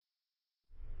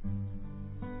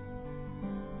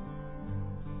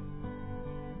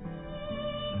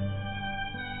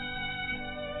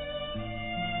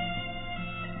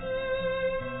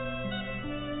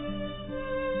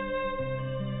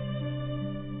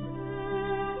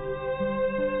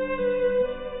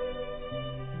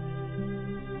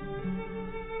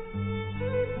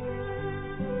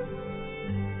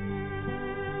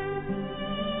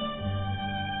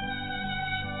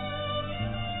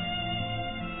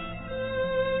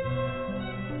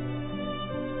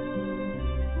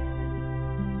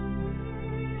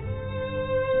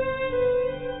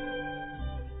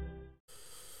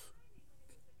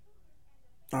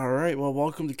right, well,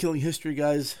 welcome to Killing History,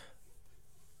 guys.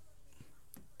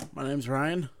 My name's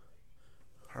Ryan.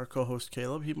 Our co-host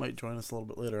Caleb, he might join us a little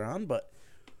bit later on, but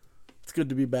it's good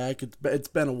to be back. It's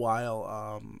been a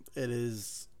while. It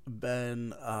has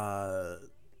been a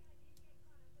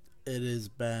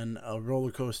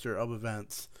roller coaster of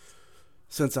events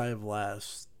since I have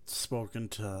last spoken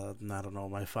to, I don't know,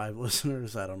 my 5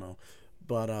 listeners. I don't know,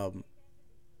 but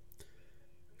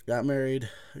got married,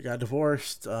 got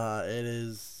divorced. It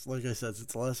is, like I said,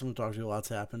 since the last time we talked to you, lots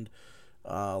happened.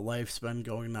 Life's been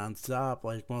going nonstop,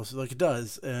 like it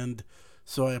does, and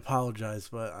so I apologize,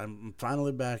 but I'm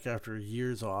finally back after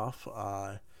years off.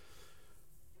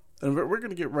 And we're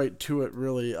gonna get right to it,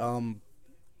 really.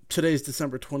 Today's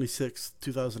December 26th,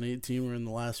 2018. We're in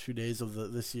the last few days of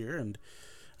this year, and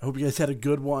I hope you guys had a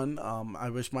good one.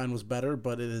 I wish mine was better,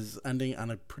 but it is ending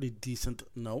on a pretty decent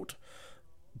note.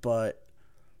 But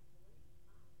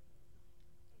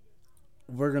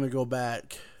we're going to go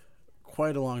back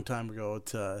quite a long time ago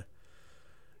to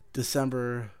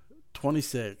December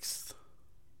 26th.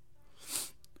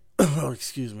 Oh,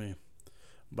 excuse me. I'm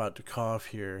about to cough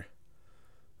here.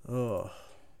 Oh,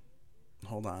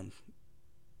 hold on.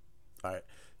 All right.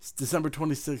 It's December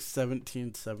 26th,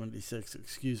 1776.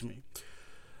 Excuse me.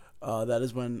 That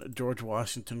is when George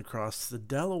Washington crossed the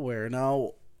Delaware.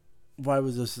 Now, why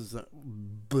was this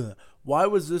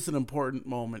an important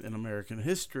moment in American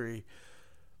history?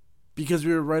 Because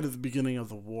we were right at the beginning of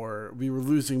the war. We were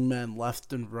losing men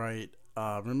left and right.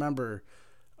 Remember,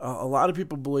 a lot of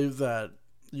people believe that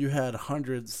you had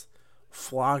hundreds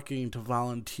flocking to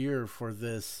volunteer for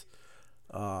this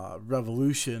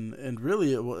revolution, and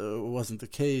really it wasn't the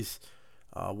case.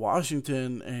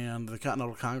 Washington and the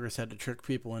Continental Congress had to trick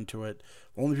people into it.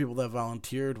 The only people that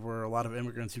volunteered were a lot of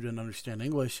immigrants who didn't understand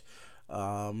English. We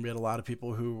had a lot of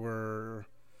people who were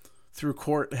through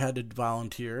court had to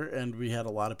volunteer, and we had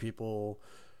a lot of people,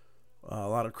 a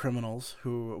lot of criminals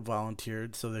who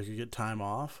volunteered so they could get time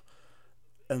off.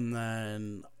 And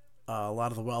then a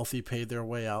lot of the wealthy paid their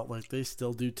way out like they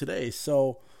still do today.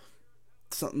 So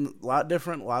something a lot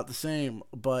different, a lot the same.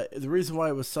 But the reason why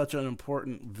it was such an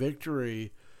important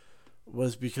victory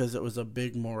was because it was a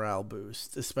big morale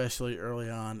boost, especially early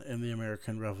on in the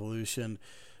American Revolution.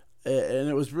 And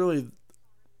it was really...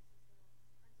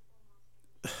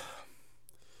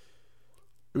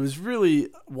 It was really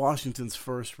Washington's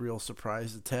first real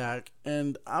surprise attack,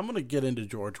 and I'm going to get into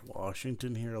George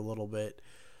Washington here a little bit.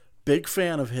 Big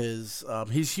fan of his.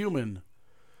 He's human.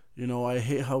 You know, I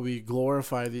hate how we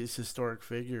glorify these historic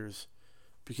figures,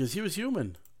 because he was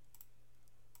human.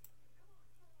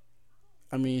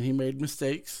 I mean, he made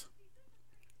mistakes.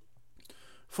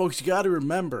 Folks, you got to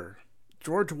remember,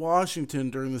 George Washington,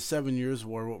 during the 7 Years'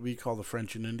 War, what we call the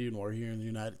French and Indian War here in the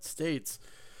United States,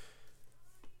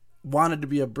 wanted to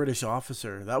be a British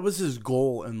officer. That was his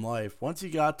goal in life. Once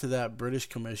he got to that British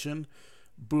commission,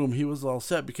 boom, he was all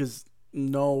set, because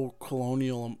no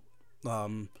colonial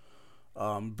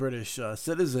British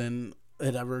citizen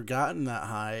had ever gotten that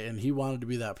high, and he wanted to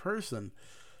be that person.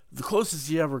 The closest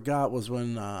he ever got was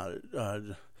when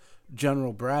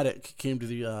General Braddock came to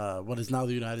the what is now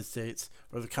the United States,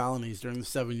 or the colonies, during the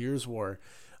 7 Years' War,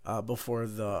 before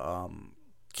the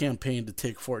campaign to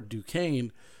take Fort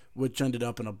Duquesne, which ended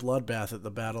up in a bloodbath at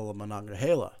the Battle of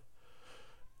Monongahela.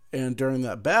 And during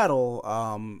that battle,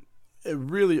 it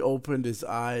really opened his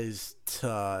eyes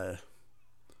to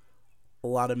a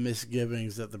lot of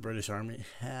misgivings that the British Army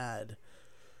had.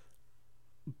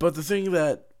 But the thing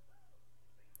that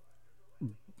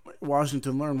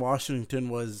Washington learned, Washington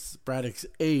was Braddock's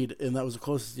aide, and that was the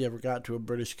closest he ever got to a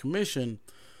British commission.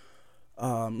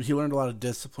 He learned a lot of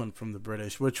discipline from the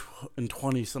British, which in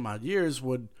 20 some odd years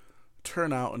would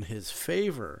turn out in his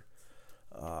favor.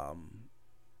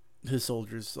 His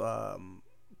soldiers thought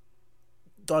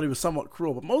he was somewhat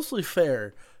cruel, but mostly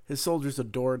fair. His soldiers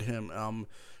adored him.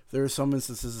 There are some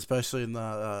instances, especially in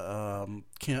the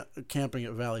camping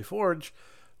at Valley Forge,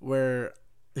 where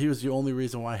he was the only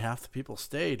reason why half the people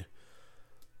stayed.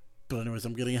 But anyways,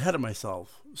 I'm getting ahead of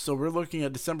myself. So we're looking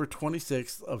at December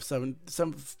 26th of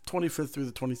 25th through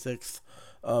the 26th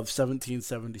of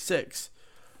 1776.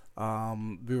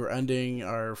 We were ending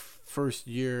our first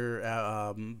year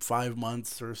 5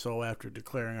 months or so after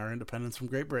declaring our independence from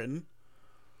Great Britain.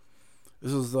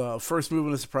 This was the first move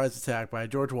in a surprise attack by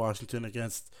George Washington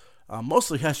against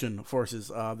mostly Hessian forces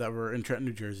that were in Trenton,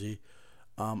 New Jersey,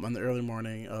 on the early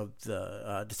morning of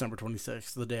the December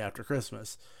 26th, the day after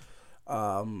Christmas.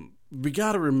 We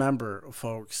got to remember,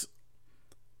 folks,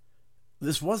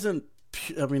 this wasn't,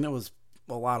 it was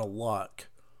a lot of luck.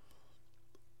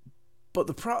 But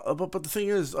the thing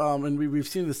is, and we've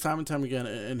seen this time and time again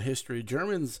in history,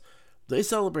 Germans, They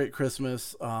celebrate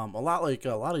Christmas a lot like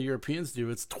a lot of Europeans do.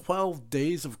 It's 12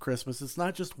 days of Christmas. It's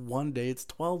not just one day. It's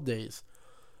 12 days.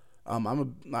 I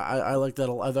like that.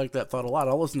 I like that thought a lot.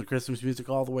 I'll listen to Christmas music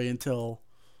all the way until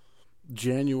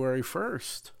January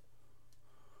 1st.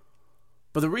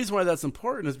 But the reason why that's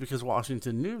important is because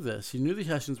Washington knew this. He knew the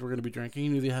Hessians were going to be drinking. He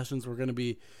knew the Hessians were going to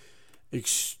be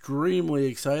extremely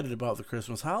excited about the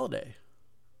Christmas holiday.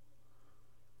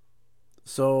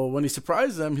 So when he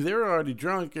surprised them, they were already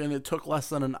drunk, and it took less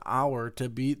than an hour to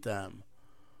beat them.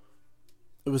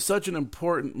 It was such an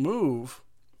important move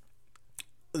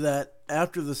that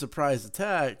after the surprise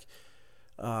attack,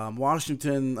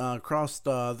 Washington crossed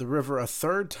the river a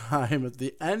third time at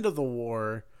the end of the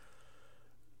war.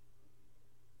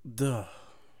 Duh.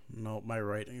 No, my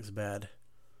writing's bad.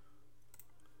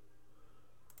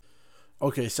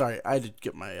 Okay, sorry. I had to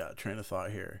get my train of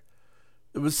thought here.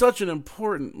 It was such an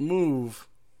important move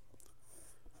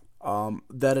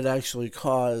that it actually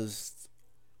caused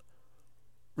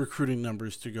recruiting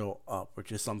numbers to go up,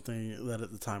 which is something that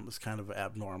at the time was kind of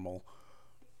abnormal.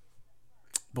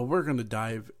 But we're going to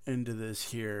dive into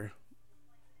this here.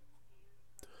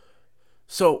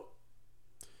 So,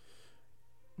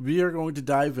 we are going to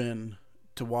dive in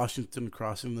to Washington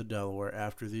crossing the Delaware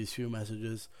after these few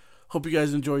messages. Hope you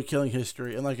guys enjoy Killing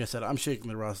History. And like I said, I'm shaking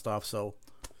the rust off, so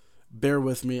bear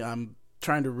with me. I'm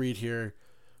trying to read here.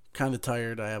 Kind of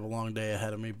tired. I have a long day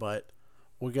ahead of me, but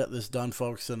we'll get this done,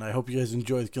 folks. And I hope you guys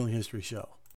enjoy the Killing History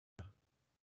show.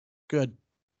 Good.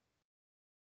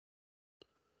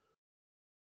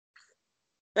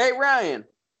 Hey, Ryan,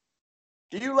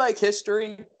 do you like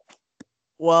history?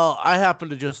 Well, I happen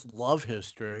to just love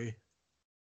history.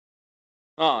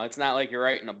 Oh, it's not like you're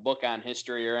writing a book on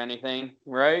history or anything,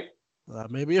 right?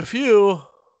 Maybe a few.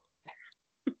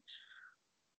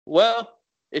 Well,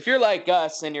 if you're like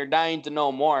us and you're dying to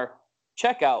know more,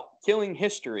 check out Killing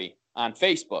History on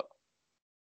Facebook.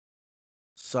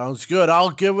 Sounds good.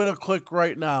 I'll give it a click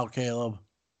right now, Caleb.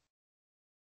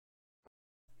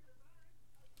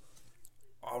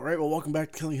 All right, well, welcome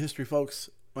back to Killing History, folks.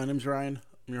 My name's Ryan.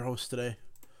 I'm your host today.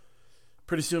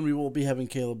 Pretty soon we will be having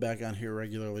Caleb back on here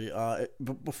regularly.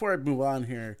 But before I move on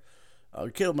here,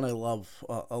 Caleb and I love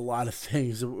a lot of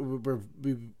things.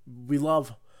 We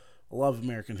love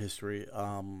American history.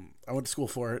 I went to school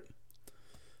for it.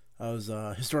 I was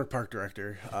a historic park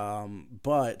director.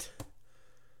 But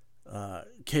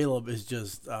Caleb is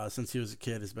just, since he was a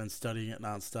kid, has been studying it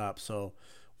nonstop. So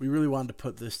we really wanted to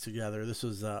put this together. This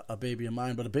was a baby of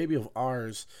mine, but a baby of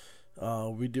ours.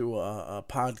 We do a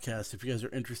podcast. If you guys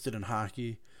are interested in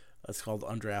hockey, it's called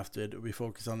Undrafted. We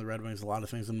focus on the Red Wings, a lot of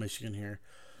things in Michigan here.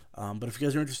 But if you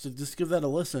guys are interested, just give that a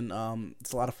listen.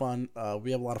 It's a lot of fun.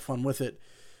 We have a lot of fun with it,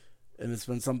 and it's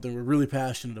been something we're really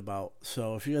passionate about.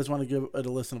 So if you guys want to give it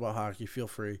a listen about hockey, feel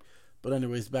free. But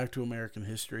anyways, back to American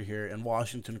history here and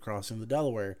Washington crossing the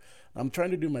Delaware. I'm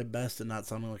trying to do my best and not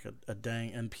sounding like a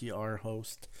dang NPR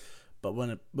host, but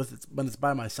when it's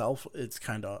by myself, it's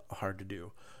kind of hard to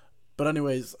do. But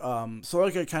anyways, so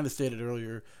like I kind of stated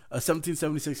earlier,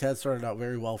 1776 had started out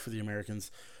very well for the Americans.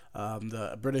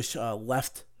 The British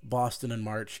left Boston in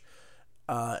March,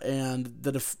 and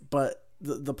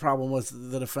the problem was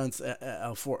the defense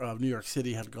of New York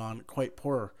City had gone quite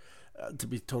poor, to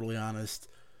be totally honest.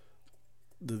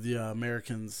 The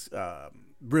Americans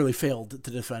really failed to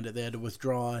defend it. They had to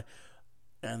withdraw,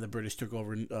 and the British took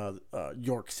over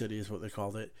York City is what they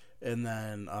called it. And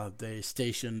then they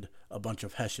stationed a bunch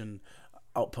of Hessian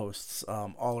outposts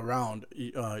all around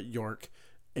York,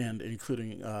 and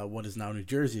including what is now New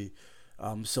Jersey.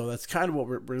 So that's kind of what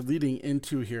we're leading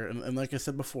into here. And like I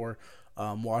said before,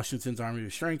 Washington's army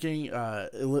was shrinking,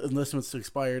 enlistments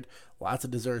expired, lots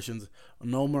of desertions,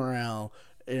 no morale,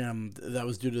 and that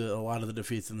was due to a lot of the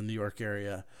defeats in the New York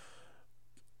area.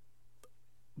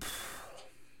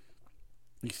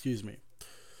 Excuse me.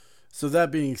 So that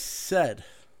being said,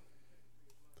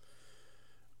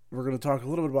 we're going to talk a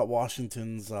little bit about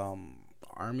Washington's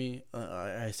army.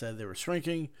 I said they were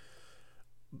shrinking,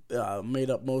 made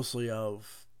up mostly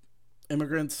of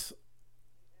immigrants.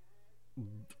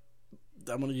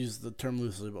 I'm going to use the term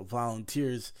loosely, but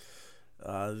volunteers.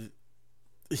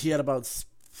 He had about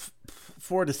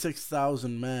 4,000 to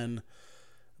 6,000 men,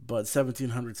 but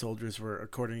 1,700 soldiers were,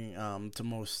 according to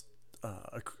most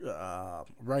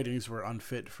writings, were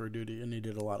unfit for duty and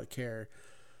needed a lot of care.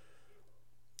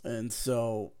 And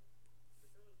so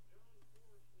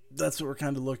that's what we're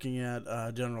kind of looking at.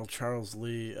 General Charles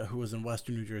Lee, who was in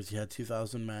western New Jersey, had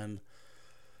 2,000 men.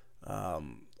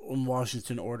 When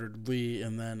Washington ordered Lee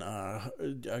and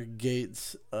then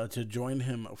Gates to join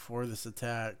him for this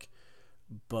attack,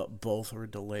 but both were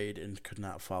delayed and could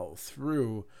not follow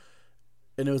through.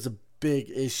 And it was a big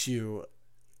issue,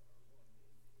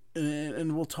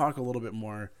 and we'll talk a little bit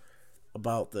more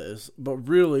about this. But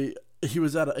really, he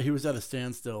was at a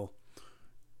standstill.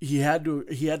 He had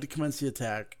to commence the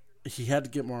attack. He had to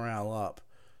get morale up.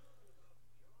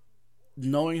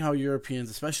 Knowing how Europeans,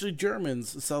 especially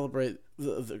Germans, celebrate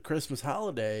the Christmas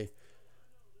holiday,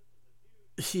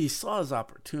 he saw his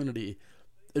opportunity.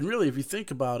 And really, if you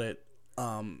think about it,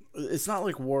 it's not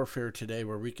like warfare today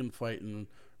where we can fight in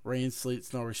rain, sleet,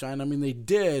 snow, or shine. I mean, they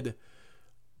did,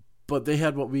 but they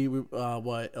had what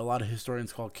a lot of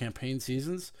historians call campaign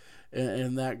seasons,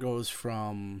 and that goes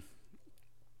from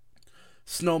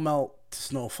snow melt to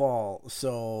snowfall.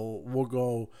 So we'll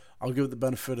go. I'll give it the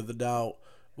benefit of the doubt.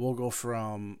 We'll go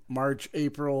from March,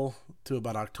 April to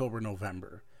about October,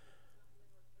 November.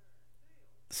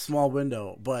 Small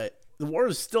window, but the war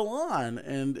is still on,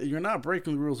 and you're not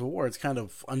breaking the rules of war. It's kind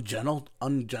of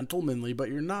ungentlemanly, but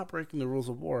you're not breaking the rules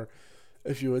of war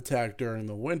if you attack during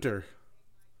the winter,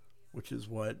 which is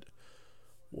what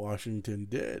Washington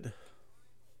did.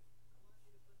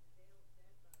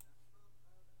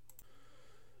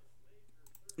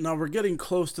 Now we're getting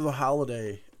close to the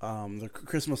holiday, the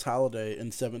Christmas holiday in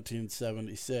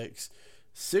 1776.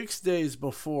 6 days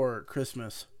before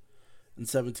Christmas in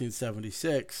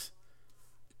 1776,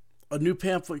 a new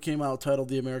pamphlet came out titled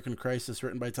The American Crisis,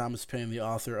 written by Thomas Paine, the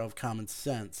author of Common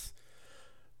Sense.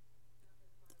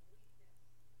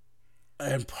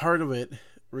 And part of it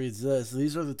reads this: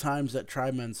 "These are the times that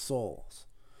try men's souls.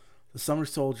 The summer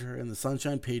soldier and the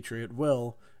sunshine patriot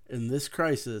will, in this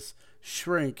crisis,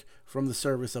 shrink from the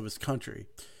service of his country.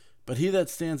 But he that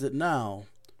stands it now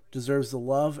deserves the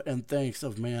love and thanks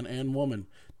of man and woman.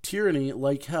 Tyranny,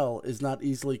 like hell, is not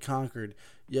easily conquered,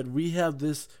 yet we have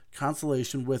this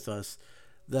consolation with us,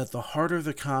 that the harder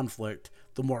the conflict,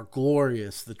 the more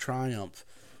glorious the triumph."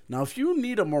 Now, if you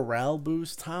need a morale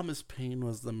boost, Thomas Paine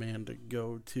was the man to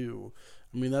go to.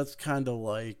 I mean, that's kind of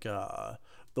like the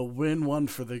win one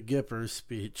for the Gipper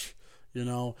speech. You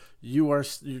know,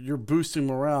 you're boosting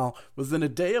morale. Within a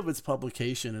day of its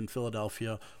publication in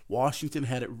Philadelphia, Washington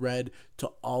had it read to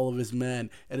all of his men,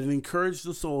 and it encouraged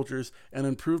the soldiers and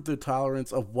improved their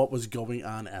tolerance of what was going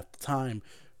on at the time.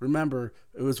 Remember,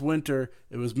 it was winter,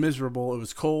 it was miserable, it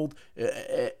was cold,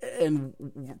 and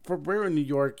we're in New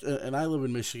York, and I live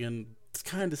in Michigan. It's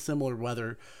kind of similar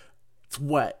weather. It's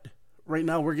wet. Right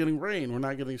now, we're getting rain. We're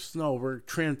not getting snow.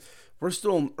 We're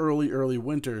still in early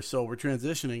winter, so we're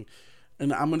transitioning.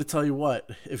 And I'm going to tell you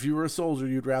what, if you were a soldier,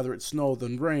 you'd rather it snow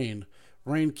than rain.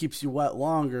 Rain keeps you wet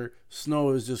longer. Snow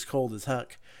is just cold as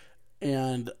heck.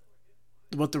 And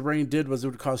what the rain did was it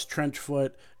would cause trench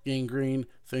foot, gangrene,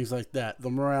 things like that.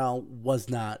 The morale was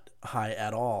not high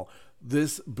at all.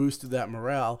 This boosted that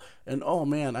morale. And, oh,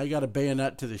 man, I got a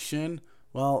bayonet to the shin.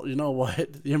 Well, you know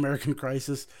what? The American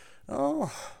crisis,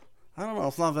 oh, I don't know.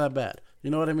 It's not that bad.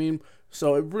 You know what I mean?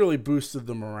 So it really boosted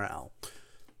the morale.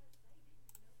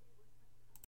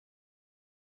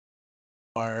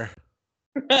 Are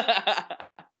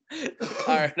All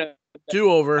right,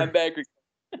 do over. I'm back.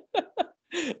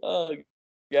 Oh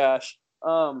gosh.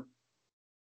 Are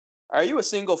you a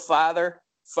single father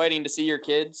fighting to see your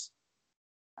kids?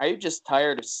 Are you just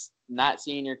tired of not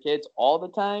seeing your kids all the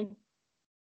time?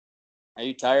 Are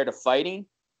you tired of fighting?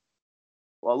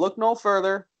 Well, look no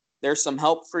further. There's some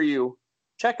help for you.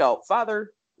 Check out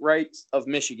Father Rights of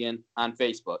Michigan on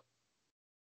Facebook.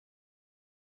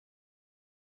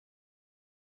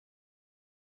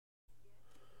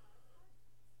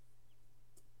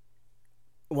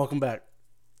 Welcome back.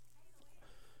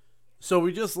 So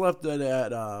we just left it at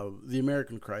the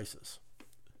American crisis.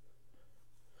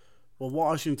 Well,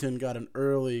 Washington got an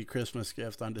early Christmas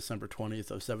gift on December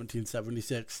 20th of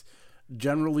 1776.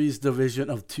 General Lee's division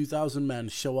of 2,000 men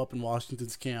show up in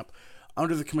Washington's camp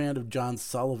under the command of John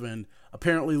Sullivan.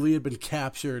 Apparently, Lee had been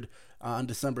captured on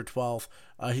December 12th.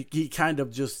 He kind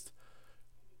of just...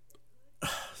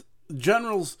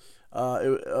 Generals...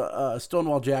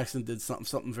 Stonewall Jackson did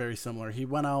something very similar. He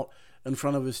went out in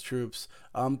front of his troops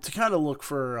to kind of look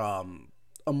for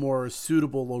a more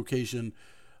suitable location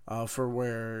for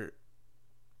where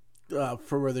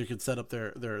they could set up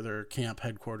their camp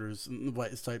headquarters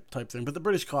type thing. But the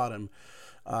British caught him.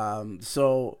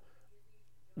 So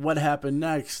what happened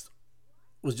next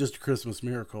was just a Christmas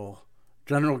miracle.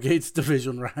 General Gates'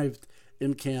 division arrived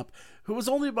in camp, who was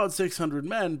only about 600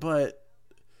 men, but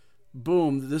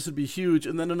boom, this would be huge.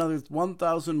 And then another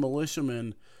 1,000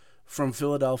 militiamen from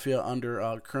Philadelphia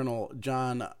under Colonel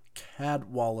John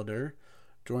Cadwalader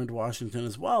joined Washington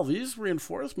as well. These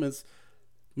reinforcements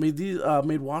made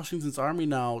Washington's army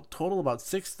now total about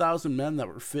 6,000 men that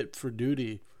were fit for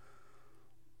duty.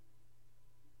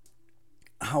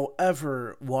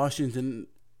 However, Washington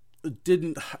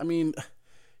didn't. I mean,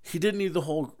 he didn't need the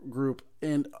whole group,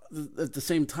 and at the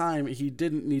same time, he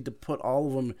didn't need to put all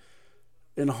of them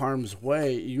in harm's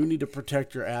way. You need to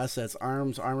protect your assets,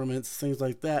 arms, armaments, things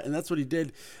like that, and that's what he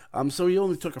did. So he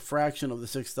only took a fraction of the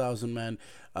 6,000 men,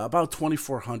 about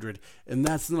 2,400, and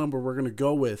that's the number we're going to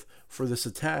go with for this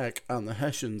attack on the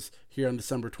Hessians here on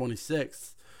December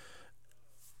 26th.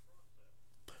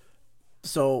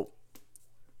 So,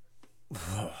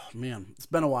 oh, man, it's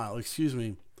been a while. Excuse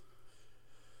me.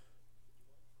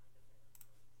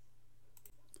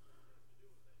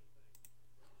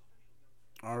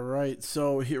 All right,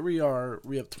 so here we are.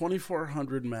 We have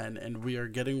 2,400 men, and we are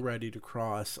getting ready to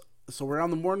cross. So we're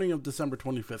on the morning of December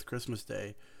 25th, Christmas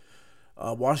Day.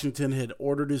 Washington had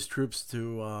ordered his troops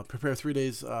to prepare 3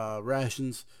 days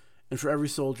rations, and for every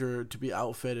soldier to be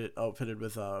outfitted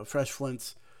with fresh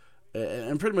flints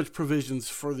and pretty much provisions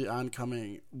for the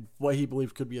oncoming, what he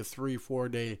believed could be a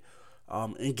 3-4 day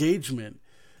engagement.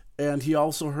 And he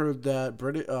also heard that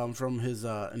from his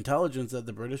intelligence that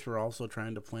the British were also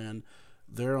trying to plan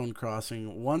their own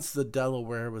crossing once the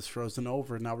Delaware was frozen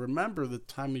over. Now remember the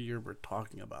time of year we're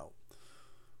talking about.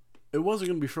 It wasn't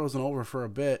going to be frozen over for a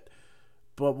bit,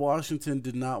 but Washington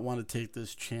did not want to take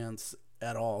this chance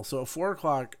at all. So at 4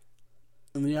 o'clock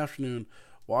in the afternoon,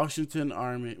 Washington's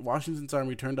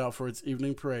army turned out for its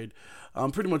evening parade.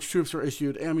 Pretty much troops were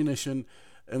issued ammunition,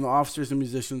 and the officers and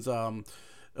musicians,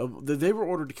 they were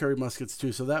ordered to carry muskets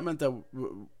too. So that meant that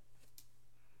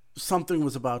something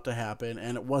was about to happen,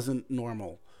 and it wasn't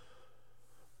normal.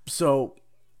 So,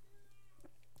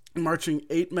 marching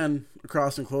 8 men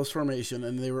across in close formation,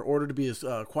 and they were ordered to be as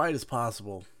quiet as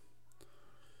possible.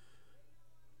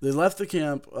 They left the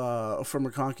camp from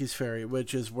McConkey's Ferry,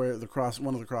 which is where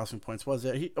one of the crossing points was.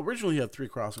 He originally had 3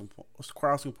 crossing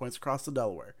points across the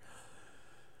Delaware,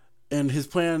 and his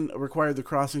plan required the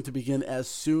crossing to begin as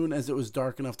soon as it was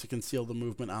dark enough to conceal the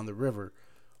movement on the river.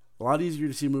 A lot easier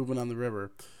to see movement on the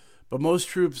river. But most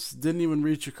troops didn't even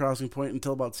reach a crossing point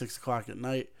until about 6 o'clock at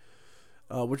night,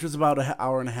 which was about an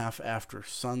hour and a half after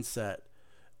sunset.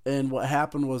 And what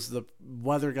happened was the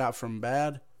weather got from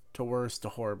bad to worse to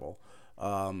horrible.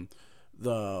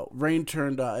 The rain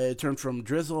turned from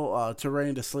drizzle to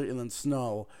rain to sleet and then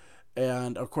snow.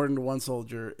 And according to one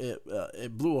soldier,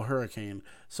 it blew a hurricane.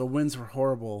 So winds were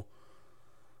horrible.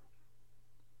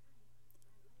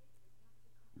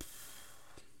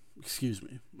 Excuse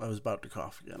me, I was about to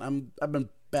cough again. I've been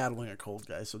battling a cold,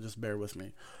 guys, so just bear with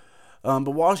me.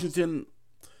 But Washington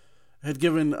had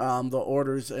given the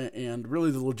orders and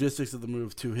really the logistics of the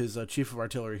move to his chief of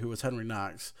artillery, who was Henry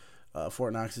Knox.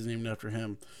 Fort Knox is named after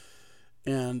him.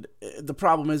 And the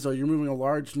problem is, though, you're moving a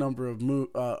large number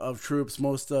of troops,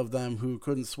 most of them who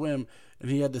couldn't swim,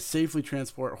 and he had to safely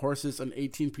transport horses and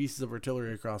 18 pieces of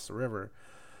artillery across the river.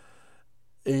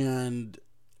 And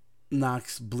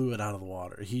Knox blew it out of the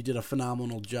water. He did a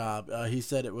phenomenal job. He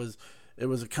said it was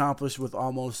accomplished with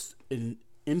almost an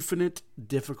infinite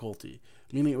difficulty,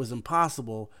 meaning it was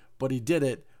impossible, but he did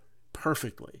it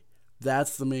perfectly.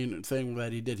 That's the main thing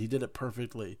that he did. He did it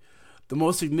perfectly. The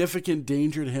most significant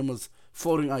danger to him was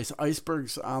floating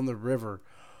icebergs on the river.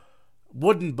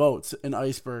 Wooden boats and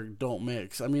iceberg don't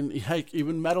mix. I mean, heck,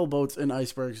 even metal boats and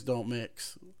icebergs don't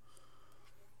mix.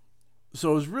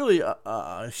 So it was really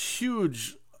a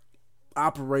huge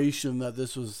operation that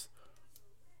this was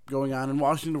going on. And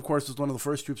Washington, of course, was one of the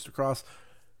first troops to cross.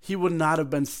 He would not have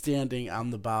been standing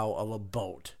on the bow of a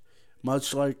boat,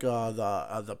 much like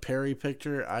the Perry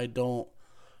picture.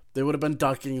 They would have been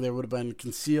ducking. They would have been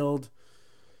concealed.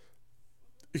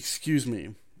 Excuse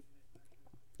me.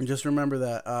 And just remember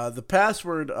that the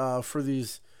password for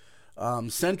these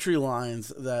sentry lines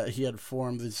that he had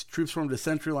formed, these troops formed a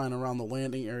sentry line around the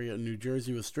landing area in New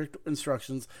Jersey with strict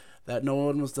instructions that no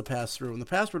one was to pass through. And the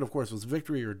password, of course, was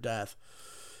victory or death.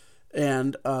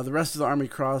 And the rest of the army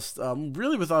crossed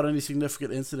really without any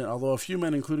significant incident, although a few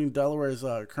men, including Delaware's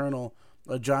Colonel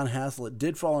John Haslett,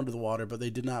 did fall into the water, but they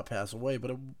did not pass away.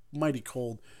 But a mighty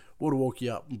cold would have woke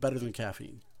you up, better than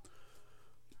caffeine.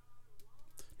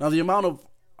 Now, the amount of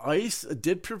ice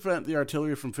did prevent the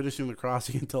artillery from finishing the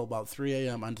crossing until about 3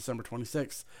 a.m. on December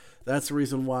 26th. That's the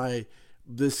reason why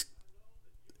this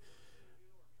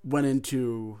went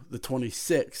into the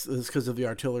 26th. This is because of the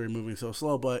artillery moving so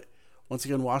slow. But once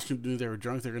again, Washington knew they were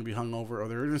drunk. They're going to be hungover, or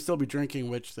they were going to still be drinking,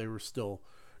 which they were still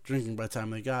drinking by the time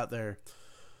they got there.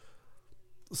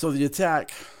 So the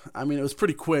attack, I mean, it was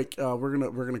pretty quick. We're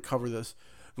gonna cover this.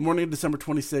 The morning of December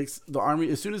 26th, the army,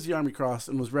 as soon as the army crossed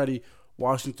and was ready,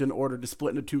 Washington ordered to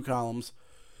split into 2 columns,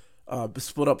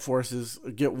 split up forces,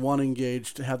 get one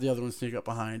engaged, to have the other one sneak up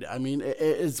behind. I mean,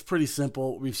 it's pretty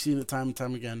simple. We've seen it time and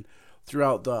time again.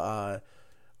 throughout the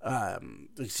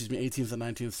 18th and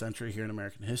 19th century here in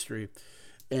American history.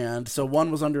 And so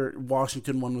one was under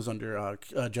Washington, one was under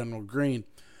General Greene,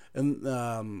 and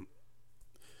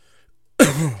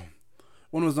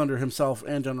one was under himself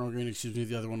and General Greene.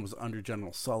 The other one was under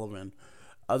General Sullivan.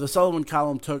 The Sullivan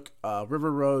column took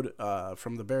River Road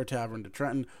from the Bear Tavern to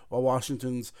Trenton, while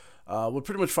Washington's would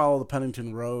pretty much follow the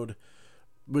Pennington Road,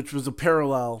 which was a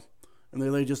parallel, and they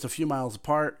lay just a few miles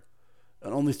apart.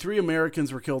 And only 3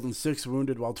 Americans were killed and 6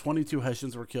 wounded, while 22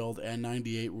 Hessians were killed and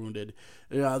 98 wounded.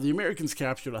 The Americans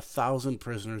captured 1,000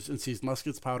 prisoners and seized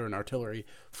muskets, powder, and artillery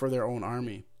for their own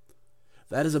army.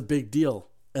 That is a big deal,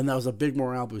 and that was a big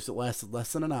morale boost. It lasted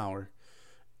less than an hour.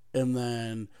 And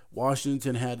then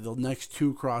Washington had the next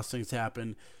 2 crossings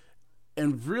happen.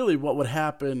 And really what would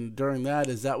happen during that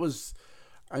is it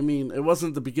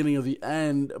wasn't the beginning of the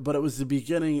end, but it was the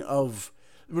beginning of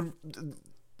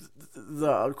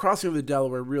the crossing of the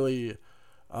Delaware. Really,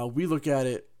 we look at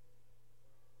it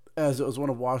as it was one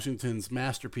of Washington's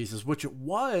masterpieces, which it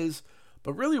was,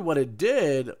 but really what it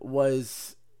did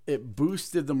was it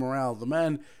boosted the morale of the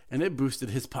men, and it boosted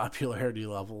his popularity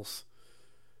levels.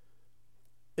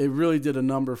 It really did a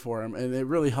number for him, and it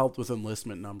really helped with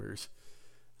enlistment numbers.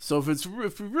 So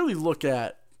if we really look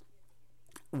at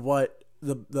what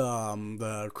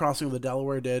the crossing of the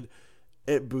Delaware did,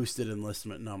 it boosted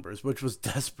enlistment numbers, which was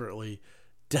desperately,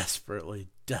 desperately,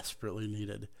 desperately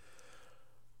needed.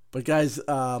 But guys, that's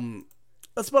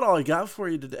about all I got for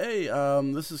you today.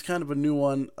 This is kind of a new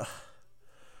one.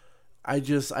 I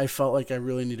felt like I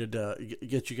really needed to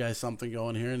get you guys something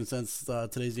going here, and since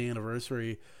today's the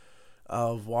anniversary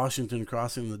of Washington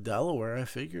crossing the Delaware, I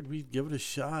figured we'd give it a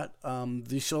shot.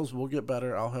 These shows will get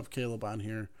better. I'll have Caleb on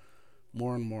here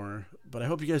more and more, but I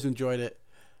hope you guys enjoyed it,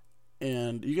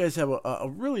 and you guys have a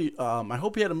really I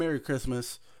hope you had a Merry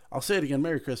Christmas. I'll say it again,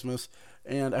 Merry Christmas,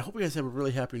 and I hope you guys have a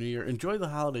really Happy New Year. Enjoy the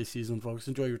holiday season, folks.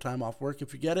 Enjoy your time off work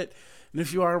if you get it, and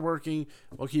if you are working,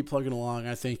 well, keep plugging along.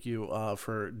 I thank you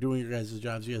for doing your guys'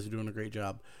 jobs. You guys are doing a great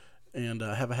job, and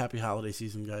have a happy holiday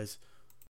season, guys.